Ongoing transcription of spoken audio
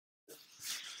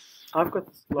I've got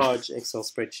this large Excel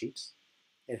spreadsheet.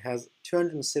 It has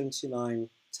 279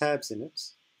 tabs in it.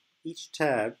 Each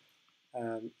tab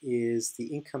is the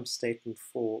income statement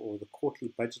for, or the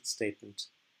quarterly budget statement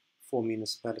for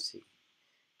municipality.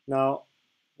 Now,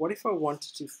 what if I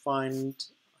wanted to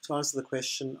answer the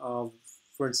question of,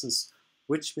 for instance,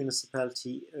 which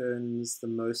municipality earns the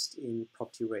most in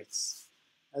property rates?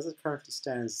 As it currently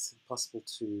stands, it's impossible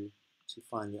to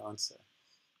find the answer.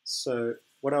 So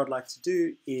what I would like to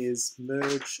do is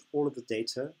merge all of the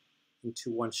data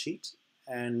into one sheet,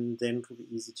 and then it will be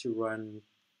easy to run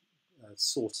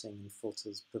sorting and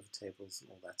filters, pivot tables, and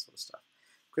all that sort of stuff.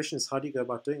 The question is, how do you go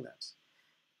about doing that?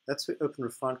 That's where Open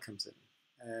Refine comes in.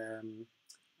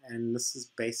 And this is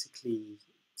basically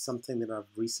something that I've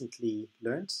recently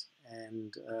learned,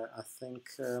 and I think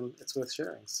it's worth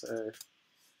sharing. So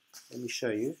let me show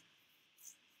you.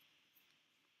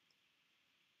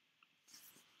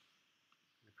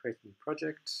 Create a new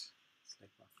project,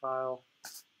 select my file,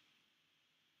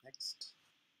 next.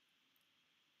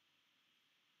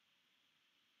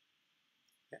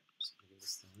 Yeah, just going to give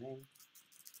this the name.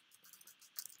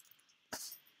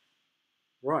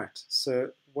 Right,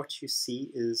 so what you see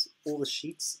is all the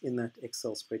sheets in that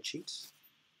Excel spreadsheet,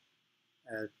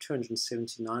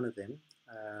 279 of them.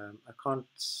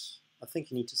 I think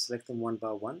you need to select them one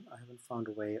by one. I haven't found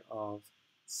a way of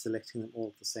selecting them all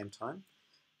at the same time,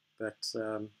 but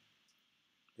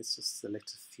let's just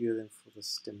select a few of them for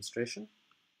this demonstration.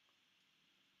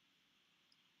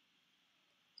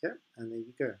 Okay, and there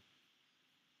you go.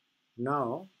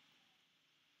 Now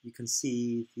you can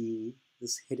see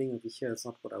this heading over here is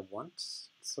not what I want.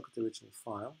 Let's look at the original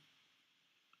file.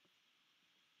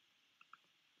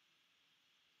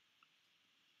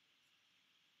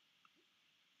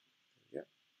 There we go.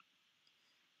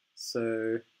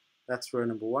 So that's row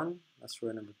number 1, that's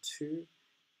row number 2.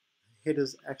 The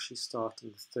headers actually start in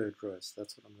the 3rd row, so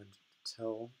that's what I'm going to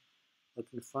tell Open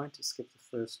Refine to skip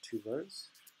the first 2 rows.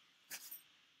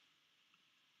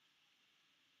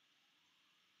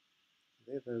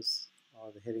 There, those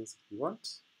are the headings that we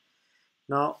want.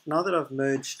 Now that I've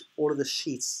merged all of the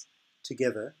sheets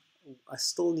together, I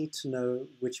still need to know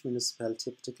which municipality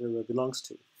a particular row belongs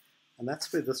to. And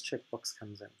that's where this checkbox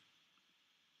comes in.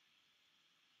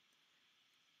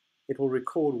 It will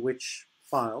record which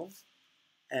file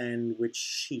and which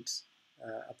sheet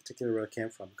a particular row came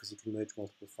from, because you can merge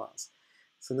multiple files.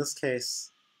 So in this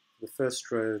case, the first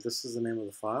row, this is the name of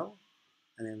the file,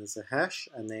 and then there's a hash,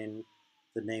 and then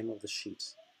the name of the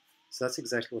sheet. So that's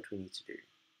exactly what we need to do.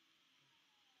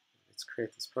 Let's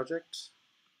create this project.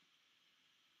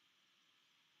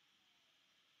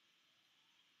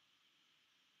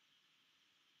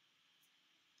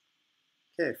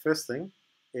 Okay, first thing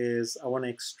is I want to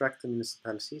extract the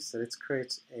municipality, so let's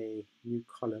create a new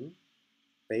column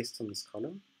based on this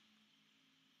column.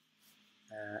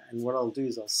 And what I'll do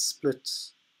is I'll split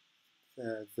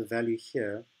the value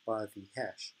here by the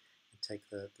hash and take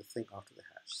the thing after the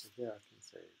hash. So here I can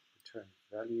say return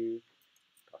value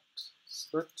dot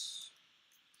split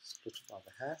by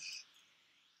the hash,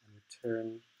 and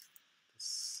return the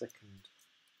second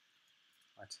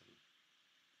item.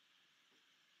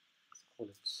 Let's call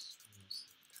it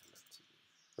municipality.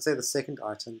 I say the second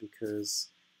item because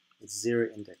it's 0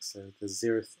 index, so the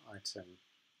 0th item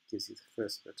gives you the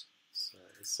first bit. So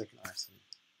the second item,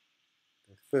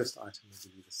 the first item will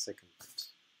give you the second bit.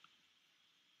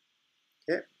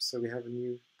 Okay, so we have a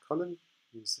new column,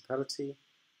 municipality.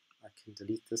 I can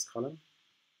delete this column.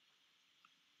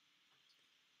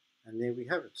 And there we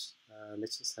have it.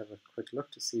 Let's just have a quick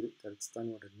look to see that it's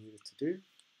done what it needed to do.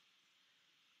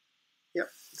 Yep,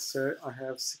 so I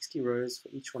have 60 rows for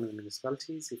each one of the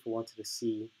municipalities. If I wanted to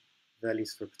see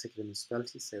values for a particular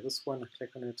municipality, say this one, I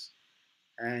click on it,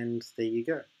 and there you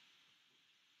go.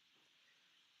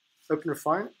 Open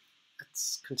Refine,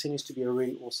 it continues to be a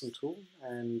really awesome tool,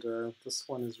 and this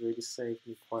one has really saved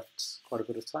me quite a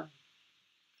bit of time.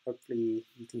 Hopefully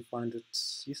you can find it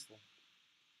useful.